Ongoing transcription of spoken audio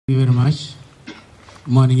Thank you very much.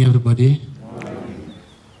 Good morning, everybody.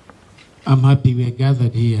 I'm happy we are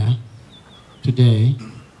gathered here today,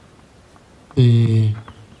 the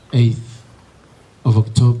 8th of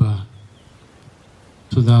October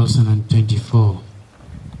 2024,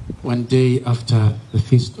 one day after the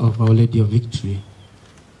feast of Our Lady of Victory,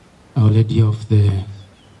 Our Lady of the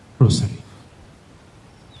Rosary.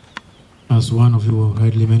 As one of you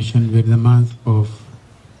rightly mentioned, we're in the month of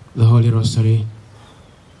the Holy Rosary,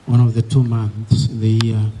 one of the 2 months in the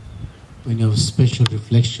year when you have special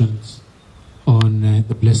reflections on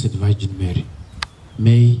the Blessed Virgin Mary,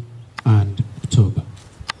 May and October.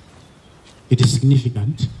 It is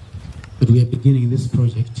significant that we are beginning this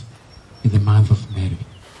project in the month of Mary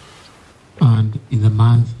and in the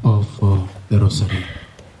month of the Rosary.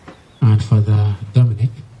 And Father Dominic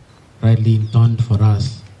rightly intoned for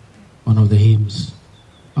us one of the hymns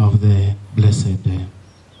of the Blessed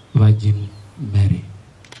Virgin Mary,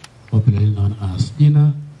 popularly known as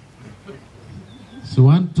Gina. So I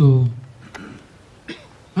want to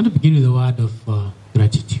begin with a word of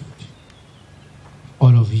gratitude.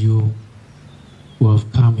 All of you who have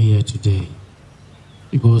come here today,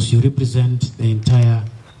 because you represent the entire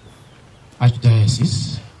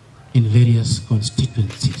Archdiocese in various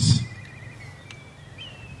constituencies.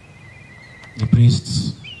 The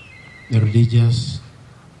priests, the religious,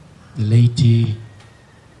 the laity.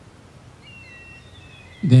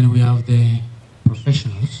 Then we have the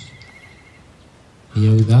professionals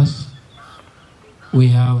here with us. We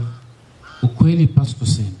have Ukweli Pastor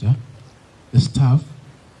Center, the staff,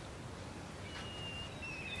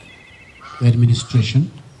 the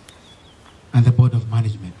administration, and the board of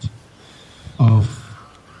management of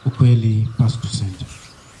Ukweli Pastor Center.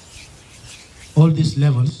 All these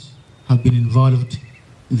levels have been involved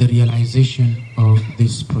in the realization of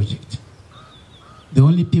this project. The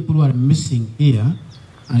only people who are missing here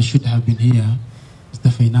and should have been here is the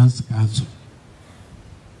Finance Council.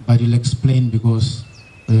 But you'll explain because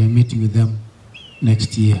we're meeting with them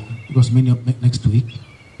next year. Because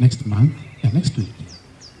next month,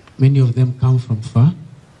 many of them come from far.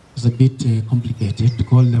 It's a bit complicated to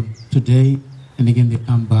call them today, and again they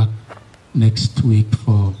come back next week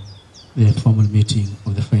for the formal meeting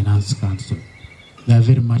of the Finance Council. They are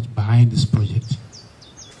very much behind this project.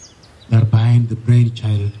 They are behind the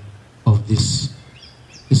brainchild of this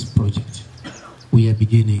project we are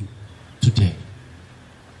beginning today.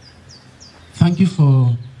 Thank you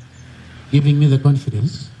for giving me the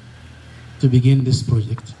confidence to begin this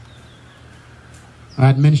project. I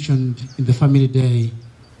had mentioned in the Family Day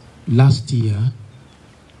last year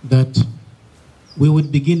that we would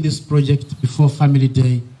begin this project before Family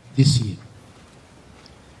Day this year.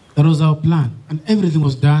 That was our plan, and everything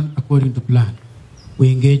was done according to plan.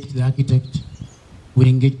 We engaged the architect, we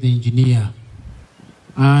engaged the engineer,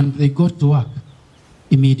 and they got to work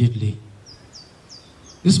immediately.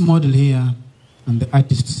 This model here and the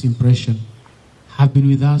artist's impression have been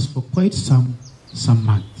with us for quite some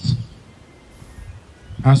months.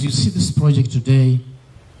 As you see this project today,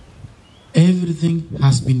 everything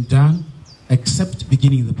has been done except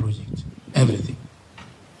beginning the project. Everything.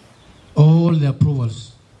 All the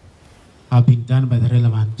approvals have been done by the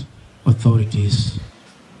relevant authorities,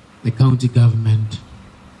 the county government,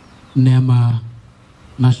 NEMA,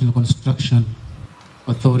 National Construction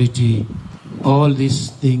Authority. All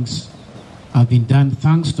these things have been done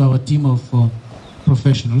thanks to our team of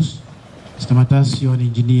professionals. Mr. Matasio and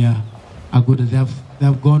engineer are good. They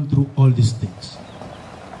have gone through all these things.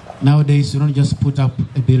 Nowadays, you don't just put up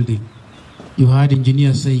a building. You heard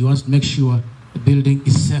engineers say he wants to make sure the building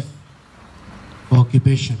is safe for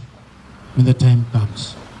occupation when the time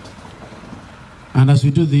comes. And as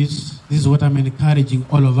we do this is what I'm encouraging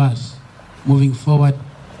all of us moving forward.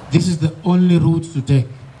 This is the only route to take.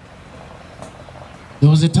 There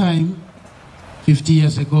was a time 50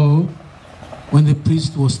 years ago when the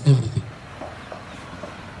priest was everything.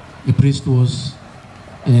 The priest was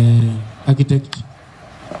an architect,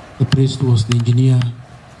 the priest was the engineer,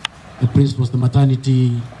 the priest was the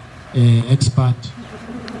maternity expert,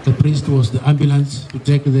 the priest was the ambulance to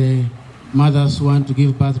take the mothers who want to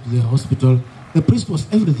give birth to the hospital. The priest was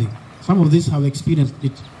everything. Some of these have experienced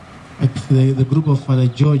it, like the group of Father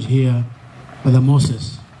George here, Father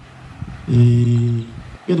Moses. You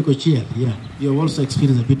have also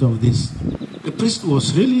experienced a bit of this. The priest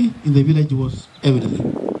was really, in the village, was everything.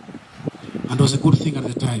 And was a good thing at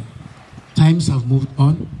the time. Times have moved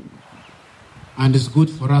on, and it's good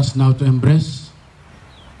for us now to embrace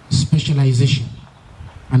specialization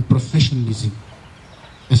and professionalism,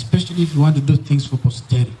 especially if you want to do things for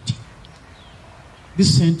posterity.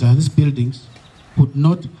 This center, these buildings, would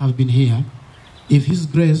not have been here if His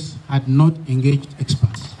Grace had not engaged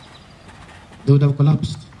experts, they would have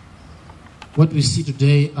collapsed. What we see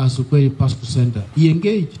today as Ukweli Pastoral Center, He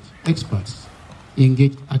engaged experts, He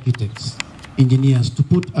engaged architects, engineers to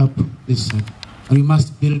put up this center. And we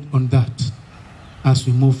must build on that as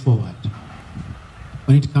we move forward.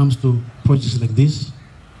 When it comes to projects like this,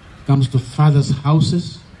 it comes to fathers'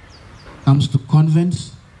 houses, comes to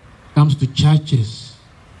convents, comes to churches,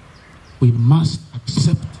 we must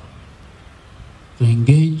accept to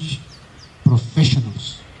engage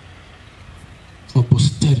professionals for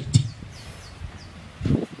posterity.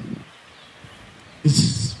 This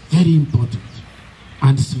is very important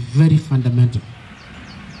and it's very fundamental.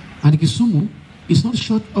 And Kisumu is not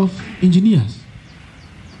short of engineers.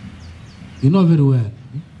 You know very well.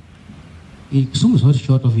 Kisumu is not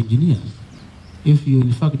short of engineers. If you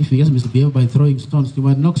just misbehave by throwing stones, you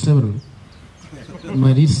might knock several. You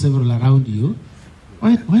might hit several around you.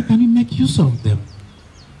 Why can't we make use of them?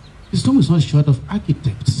 Kisumu is not short of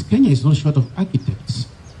architects. Kenya is not short of architects.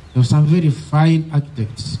 There are some very fine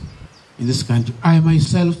architects in this country. I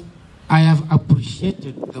myself, I have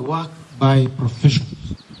appreciated the work by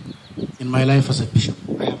professionals in my life as a bishop.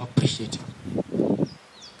 I have appreciated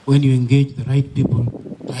when you engage the right people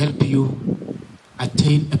to help you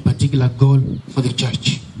attain a particular goal for the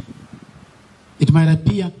church. It might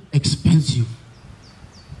appear expensive,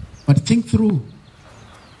 but think through.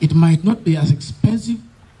 It might not be as expensive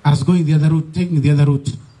as going the other route, taking the other route.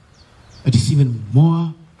 But it's even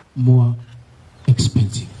more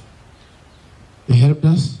expensive. They helped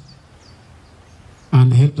us,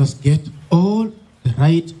 and they helped us get all the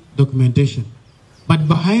right documentation. But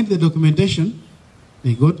behind the documentation,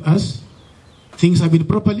 they got us, things have been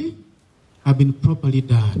properly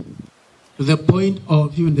done. To the point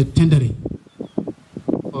of even the tendering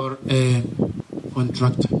for a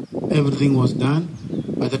contractor. Everything was done.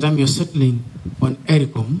 By the time you're settling on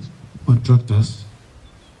ERICOM contractors,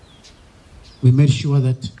 we made sure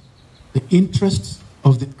that the interests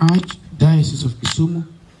of the Archdiocese of Kisumu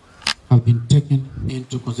have been taken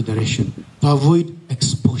into consideration to avoid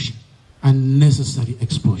exposure, unnecessary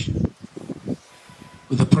exposure.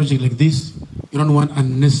 With a project like this, you don't want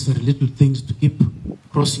unnecessary little things to keep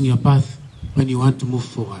crossing your path when you want to move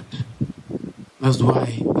forward. That's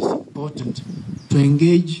why it's important to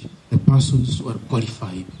engage the persons who are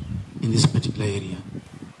qualified in this particular area.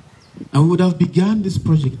 And we would have begun this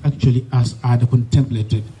project actually as I had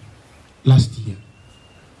contemplated last year.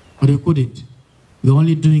 But we couldn't. We're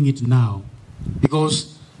only doing it now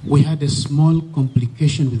because we had a small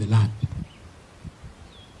complication with the land,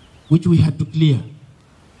 which we had to clear.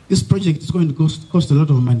 This project is going to cost a lot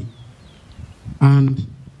of money. And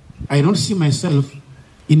I don't see myself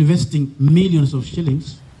investing millions of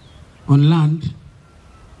shillings on land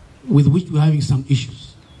with which we're having some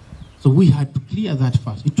issues. So we had to clear that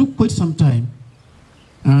first. It took quite some time,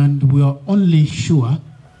 and we are only sure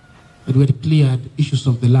that we had cleared issues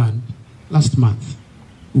of the land last month.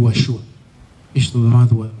 We were sure. Issues of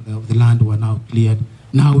the land were now cleared.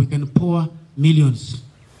 Now we can pour millions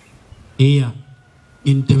a year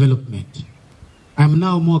in development. I'm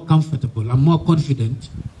now more comfortable, I'm more confident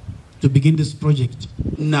to begin this project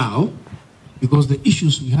now because the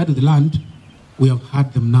issues we had with the land, we have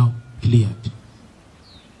had them now cleared.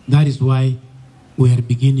 That is why we are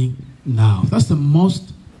beginning now. That's the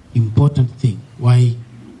most important thing, why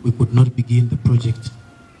we could not begin the project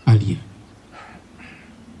earlier.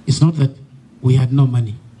 It's not that we had no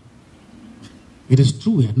money. It is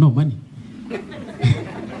true we had no money.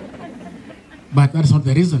 But that's not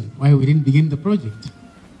the reason why we didn't begin the project.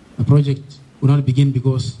 The project would not begin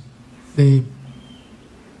because the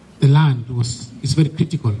land is very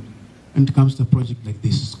critical when it comes to a project like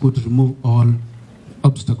this. It's good to remove all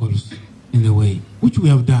obstacles in the way, which we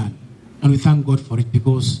have done. And we thank God for it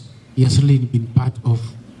because He has really been part of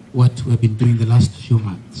what we have been doing the last few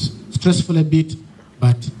months. Stressful a bit,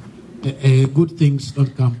 but good things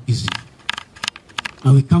don't come easy.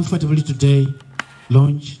 And we comfortably today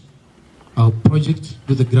launch our project,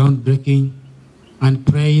 do the groundbreaking, and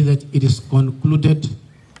pray that it is concluded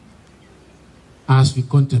as we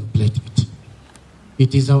contemplate it.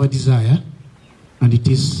 It is our desire, and it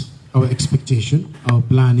is our expectation, our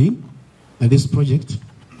planning, that this project,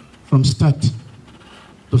 from start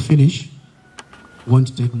to finish,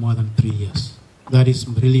 won't take more than 3 years. That is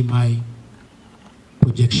really my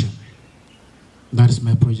projection. That is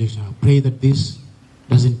my projection. I pray that this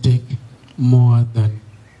doesn't take more than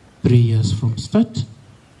 3 years from start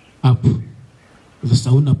up to the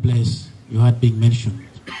sauna place you had being mentioned,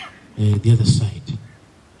 the other side.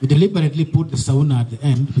 We deliberately put the sauna at the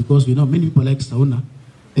end because we know many people like sauna,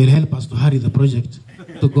 They'll help us to hurry the project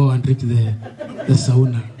to go and reach the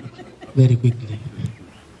sauna very quickly.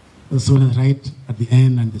 The sauna right at the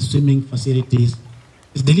end, and the swimming facilities.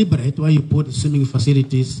 It's deliberate why you put the swimming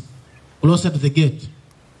facilities closer to the gate,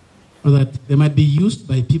 so that they might be used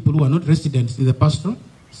by people who are not residents in the pasture,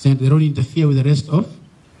 so they don't interfere with the rest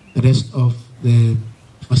of the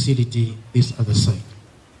facility this other side.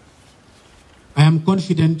 I am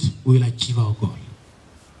confident we will achieve our goal.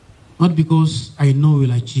 Not because I know we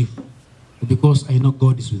will achieve, but because I know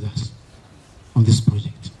God is with us on this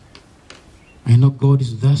project. I know God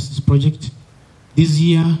is with us, this project. This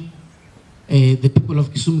year, the people of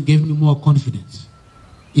Kisumu gave me more confidence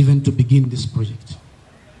even to begin this project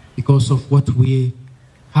because of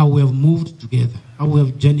how we have moved together, how we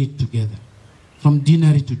have journeyed together, from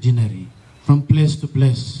deanery to deanery, from place to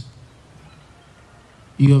place.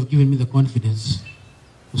 You have given me the confidence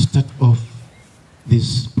to start off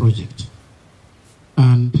this project.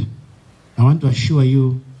 And I want to assure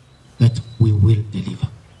you that we will deliver.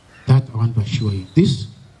 That I want to assure you. This,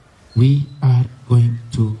 we are going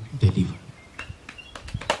to deliver.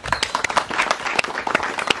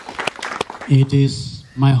 It is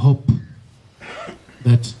my hope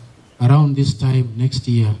that around this time next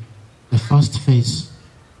year, the first phase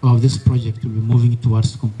of this project will be moving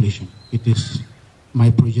towards completion. It is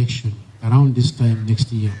my projection. Around this time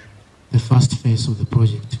next year, the first phase of the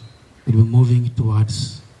project will be moving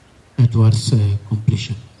towards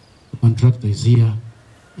completion. The contractor is here,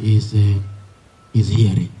 is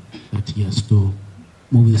hearing that he has to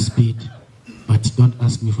move the speed, but don't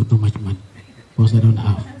ask me for too much money because I don't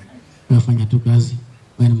have. Fanya tu kazi,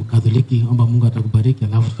 wewe ni Mkatoliki, omba Mungu atakubariki,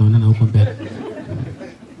 alafu tutaonana huko mbele.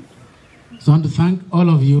 So I want to thank all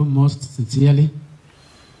of you most sincerely.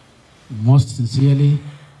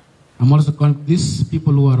 I'm also these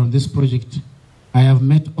people who are on this project, I have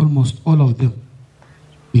met almost all of them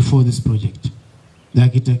before this project. The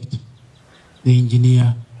architect, the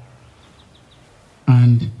engineer,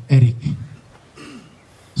 and Eric.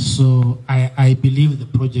 So I believe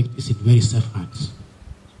the project is in very safe hands.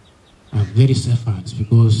 Very safe hands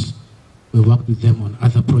because we worked with them on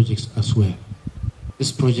other projects as well.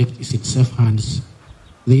 This project is in safe hands.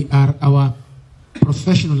 They are our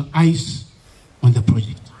professional eyes on the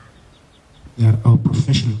project. They are our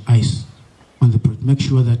professional eyes on the project. Make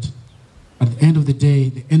sure that at the end of the day,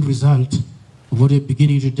 the end result of what we're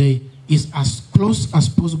beginning today is as close as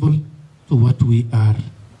possible to what we are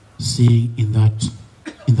seeing in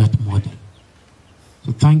that model.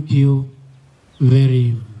 So thank you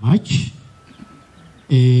very much.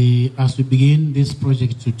 As we begin this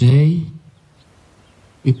project today,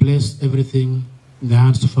 we place everything in the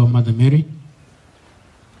hands of our Mother Mary,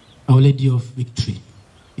 Our Lady of Victory,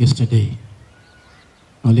 yesterday.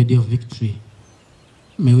 Our Lady of Victory,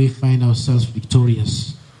 may we find ourselves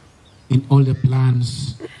victorious in all the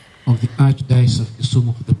plans of the Archdiocese of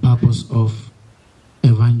Kisumu for the purpose of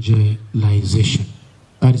evangelization.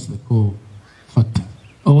 That is the core factor.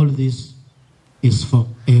 All this is for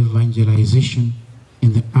evangelization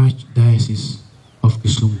in the Archdiocese of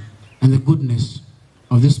Kisumu. And the goodness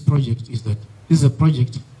of this project is that this is a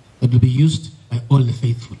project that will be used by all the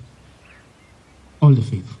faithful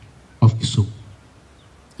of Kisumu.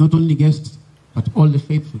 Not only guests, but all the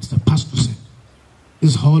faithful. The pastor said,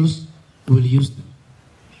 these halls, we will use them.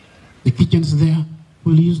 The kitchens there,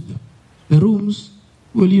 we'll use them. The rooms,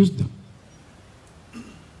 we'll use them.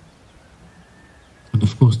 And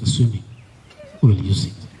of course, the swimming, we'll use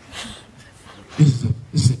it.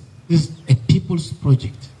 This is a people's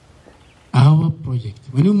project, our project.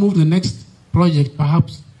 When we move to the next project,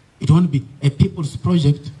 perhaps it won't be a people's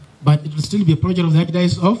project, but it will still be a project of the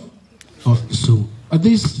Archdiocese of Kisumu. But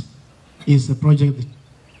this is a project that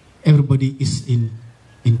everybody is in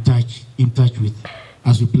touch with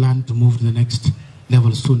as we plan to move to the next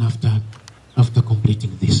level soon after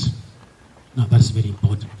completing this. Now that's very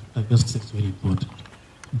important. That's very important.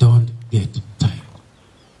 Don't get tired.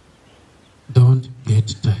 Don't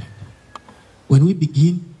get tired. When we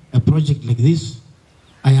begin a project like this,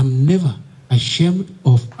 I am never ashamed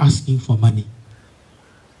of asking for money.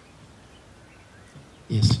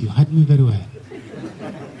 Yes, you heard me very well.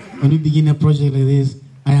 When we begin a project like this,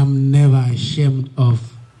 I am never ashamed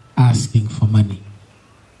of asking for money.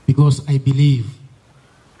 Because I believe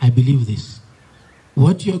this.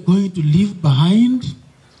 What you're going to leave behind,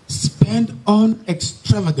 spend on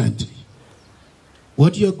extravagantly.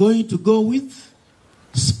 What you're going to go with,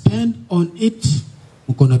 spend on it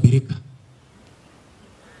ukonabirika.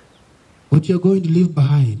 What you're going to leave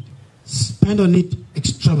behind, spend on it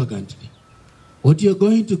extravagantly. What you're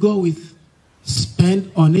going to go with,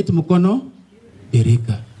 spend on it mukono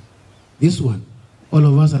birika. This one, all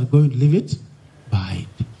of us are going to leave it behind.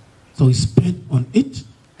 So we spend on it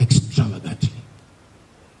extravagantly.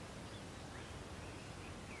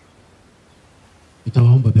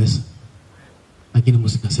 Itawaomba pesa, lakini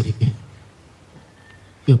msikasirike.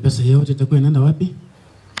 Hiyo pesa yote itakuwa inaenda wapi?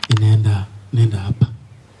 Inaenda hapa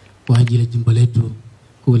kwa ajili ya jimbo letu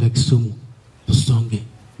kuu la Kisumu. Tusonge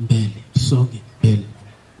mbele.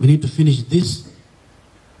 We need to finish this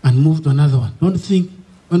and move to another one. Don't think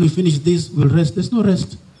when we finish this we'll rest. There's no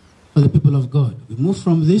rest for the people of God. We move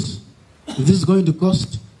from this. This is going to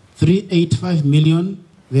cost 385 million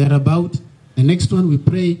thereabout. The next one we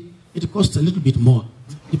pray it costs a little bit more.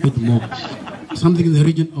 Something in the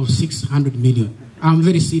region of 600 million. I'm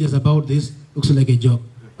very serious about this. Looks like a joke,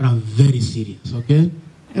 but I'm very serious, okay?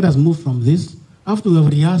 Let us move from this. After we have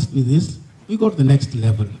rehearsed with this, we go to the next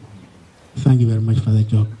level. Thank you very much for the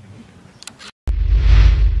job.